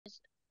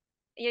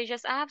You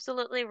just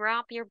absolutely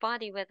wrap your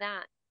body with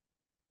that.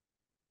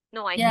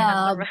 No, I cannot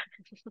Yeah, survive.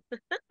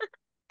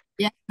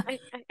 yeah. I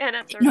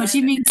cannot In Ho survive Chi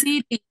it. Minh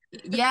City,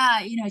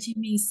 yeah, in Ho Chi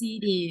Minh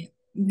City,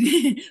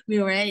 we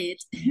wear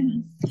it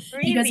because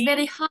Really?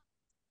 very hot.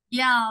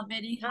 Yeah,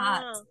 very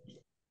hot. Oh.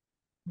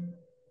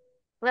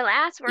 Well,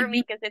 as for If me,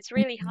 you, because it's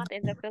really hot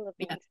in the yeah,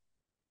 Philippines.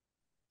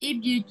 if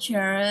you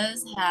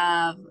just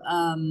have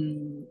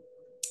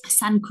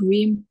sun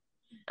cream,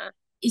 Uh,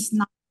 it's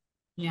not.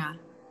 Yeah,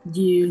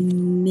 you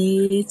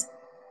need,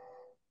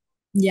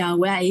 yeah,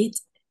 wear it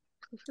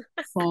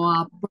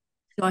for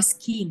your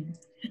skin.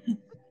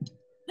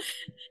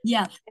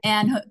 Yeah,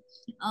 and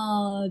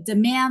the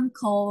man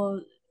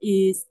called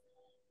is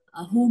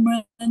a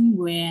woman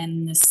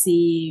when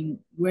she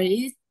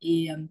wears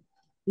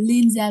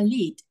Linda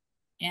lead,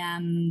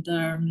 and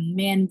the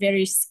man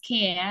very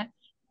scared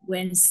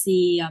when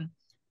she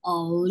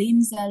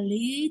Linda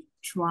lead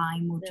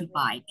trying the-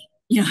 motorbike.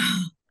 Yeah,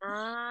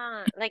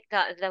 like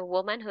the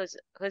woman who's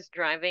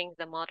driving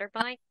the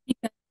motorbike. you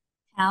can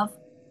have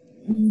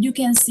you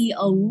can see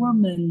a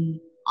woman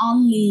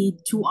only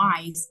two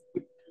eyes.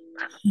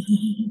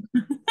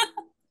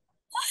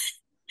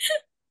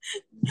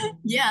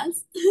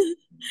 Yes. Oh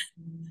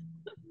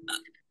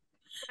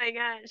my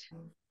gosh,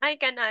 I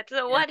cannot.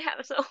 So Yeah. what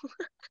happened?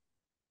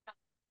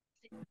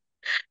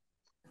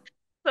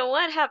 So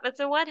what happened?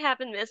 So what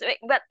happened, Miss?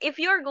 But if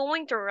you're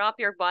going to wrap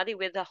your body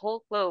with the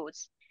whole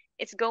clothes,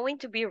 it's going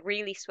to be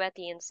really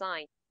sweaty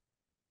inside.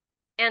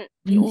 And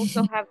you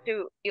also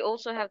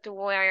have to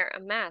wear a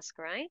mask,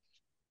 right?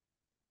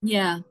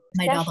 Yeah,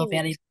 my daughter Sashimi.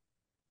 very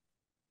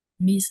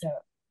miss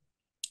her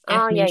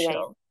Oh yeah, yeah, appreciate.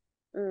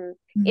 yeah. Mm.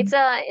 Mm.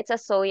 It's a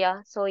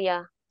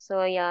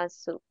soya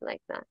soup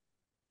like that.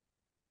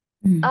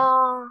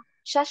 Mm.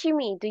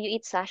 Sashimi. Do you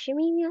eat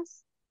sashimi?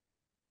 Yes.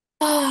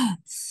 Ah,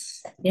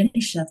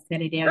 delicious,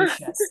 very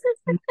delicious.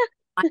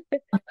 I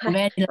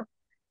very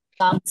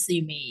love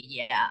sashimi.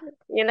 Yeah.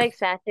 You like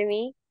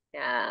sashimi?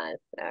 Yes.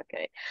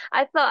 Okay.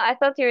 I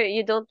thought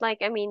you don't like.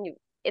 I mean,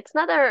 it's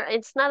not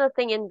a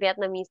thing in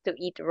Vietnamese to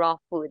eat raw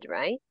food,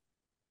 right?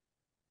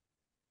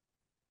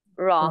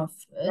 Raw, Raw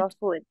raw food.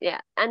 food.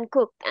 Yeah,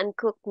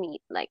 uncooked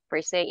meat. Like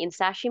per se in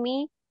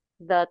sashimi,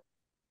 the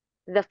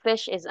the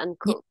fish is Yeah,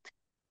 uncooked.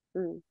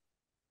 Mm.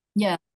 yeah.